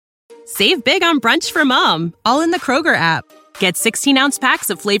Save big on brunch for mom, all in the Kroger app. Get 16-ounce packs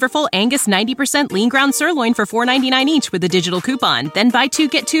of flavorful Angus 90% lean ground sirloin for $4.99 each with a digital coupon. Then buy 2,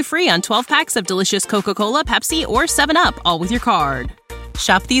 get 2 free on 12 packs of delicious Coca-Cola, Pepsi, or 7-Up, all with your card.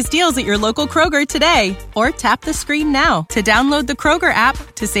 Shop these deals at your local Kroger today, or tap the screen now to download the Kroger app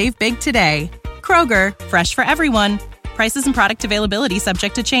to save big today. Kroger, fresh for everyone. Prices and product availability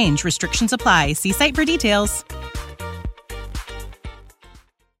subject to change. Restrictions apply. See site for details.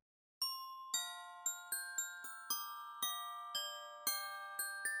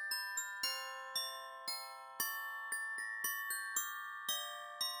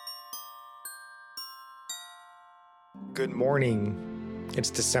 Good morning.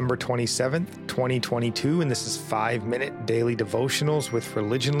 It's December 27th, 2022, and this is 5-Minute Daily Devotionals with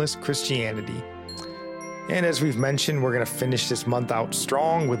Religionless Christianity. And as we've mentioned, we're going to finish this month out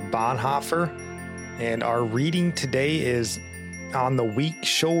strong with Bonhoeffer, and our reading today is On the Weak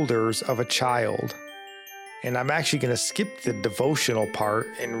Shoulders of a Child. And I'm actually going to skip the devotional part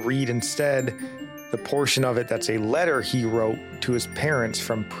and read instead the portion of it that's a letter he wrote to his parents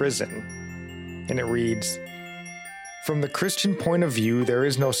from prison. And it reads, "From the Christian point of view, there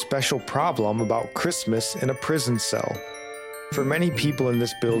is no special problem about Christmas in a prison cell. For many people in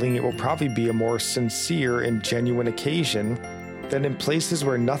this building, it will probably be a more sincere and genuine occasion than in places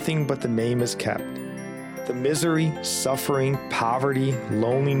where nothing but the name is kept. The misery, suffering, poverty,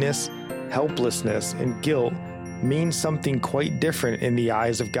 loneliness, helplessness, and guilt mean something quite different in the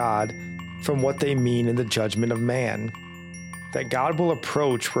eyes of God from what they mean in the judgment of man. That God will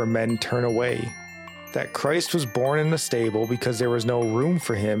approach where men turn away. That Christ was born in a stable because there was no room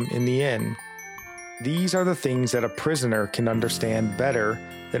for him in the inn. These are the things that a prisoner can understand better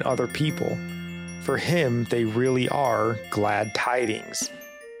than other people. For him, they really are glad tidings."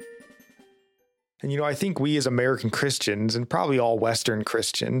 And I think we as American Christians, and probably all Western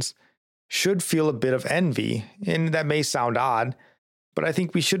Christians, should feel a bit of envy. And that may sound odd, but I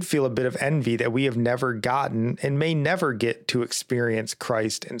think we should feel a bit of envy that we have never gotten and may never get to experience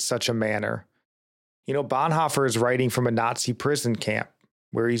Christ in such a manner. Bonhoeffer is writing from a Nazi prison camp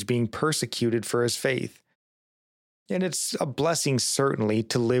where he's being persecuted for his faith. And it's a blessing, certainly,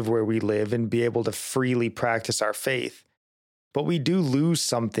 to live where we live and be able to freely practice our faith. But we do lose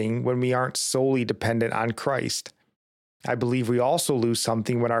something when we aren't solely dependent on Christ. I believe we also lose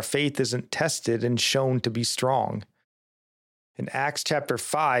something when our faith isn't tested and shown to be strong. In Acts chapter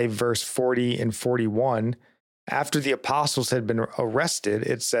 5, verse 40 and 41, after the apostles had been arrested,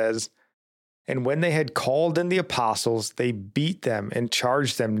 it says, "And when they had called in the apostles, they beat them and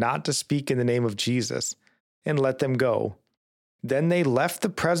charged them not to speak in the name of Jesus, and let them go. Then they left the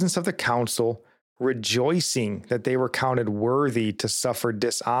presence of the council, rejoicing that they were counted worthy to suffer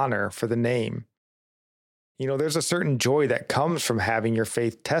dishonor for the name." There's a certain joy that comes from having your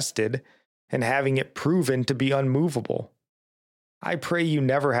faith tested and having it proven to be unmovable. I pray you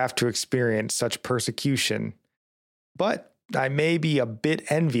never have to experience such persecution, but I may be a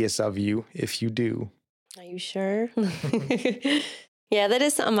bit envious of you if you do. Are you sure? Yeah, that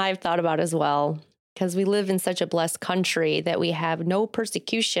is something I've thought about as well, because we live in such a blessed country that we have no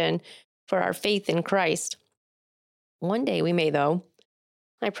persecution for our faith in Christ. One day we may, though.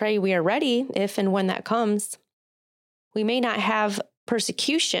 I pray we are ready if and when that comes. We may not have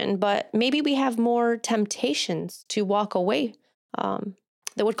persecution, but maybe we have more temptations to walk away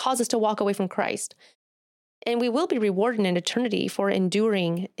that would cause us to walk away from Christ. And we will be rewarded in eternity for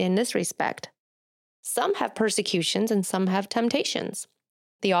enduring in this respect. Some have persecutions and some have temptations.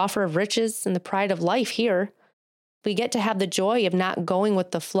 The offer of riches and the pride of life here. We get to have the joy of not going with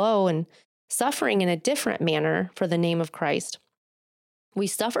the flow and suffering in a different manner for the name of Christ. We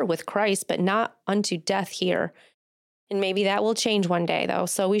suffer with Christ, but not unto death here. And maybe that will change one day, though.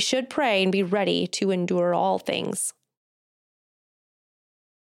 So we should pray and be ready to endure all things.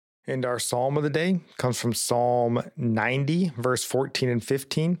 And our psalm of the day comes from Psalm 90, verse 14 and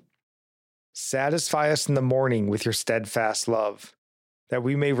 15. "Satisfy us in the morning with your steadfast love, that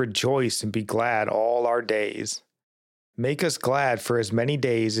we may rejoice and be glad all our days. Make us glad for as many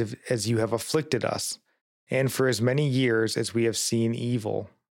days as you have afflicted us, and for as many years as we have seen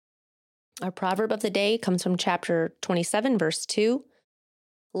evil." Our proverb of the day comes from chapter 27, verse 2.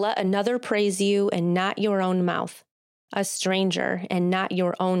 "Let another praise you and not your own mouth, a stranger and not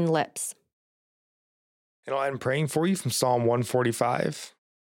your own lips." And I'll end praying for you from Psalm 145.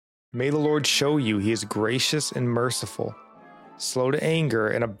 "May the Lord show you he is gracious and merciful, slow to anger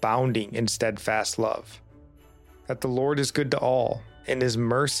and abounding in steadfast love. That the Lord is good to all, and his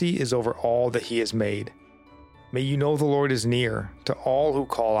mercy is over all that he has made. May you know the Lord is near to all who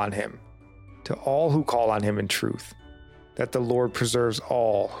call on him in truth. that the Lord preserves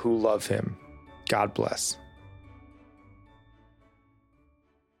all who love him. God bless.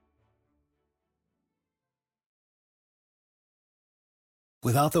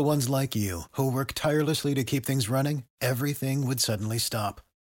 Without the ones like you, who work tirelessly to keep things running, everything would suddenly stop.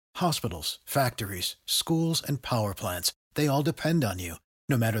 Hospitals, factories, schools, and power plants, they all depend on you.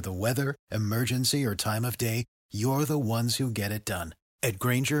 No matter the weather, emergency, or time of day, you're the ones who get it done. At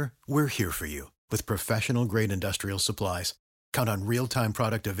Grainger, we're here for you with professional-grade industrial supplies. Count on real-time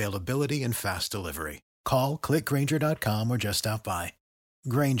product availability and fast delivery. Call, clickgrainger.com, or just stop by.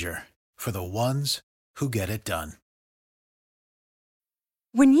 Grainger, for the ones who get it done.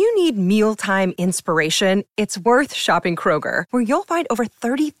 When you need mealtime inspiration, it's worth shopping Kroger, where you'll find over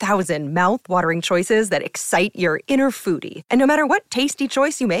 30,000 mouth-watering choices that excite your inner foodie. And no matter what tasty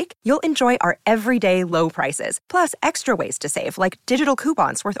choice you make, you'll enjoy our everyday low prices, plus extra ways to save, like digital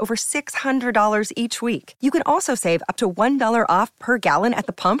coupons worth over $600 each week. You can also save up to $1 off per gallon at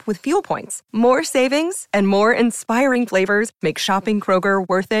the pump with fuel points. More savings and more inspiring flavors make shopping Kroger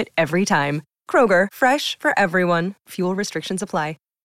worth it every time. Kroger, fresh for everyone. Fuel restrictions apply.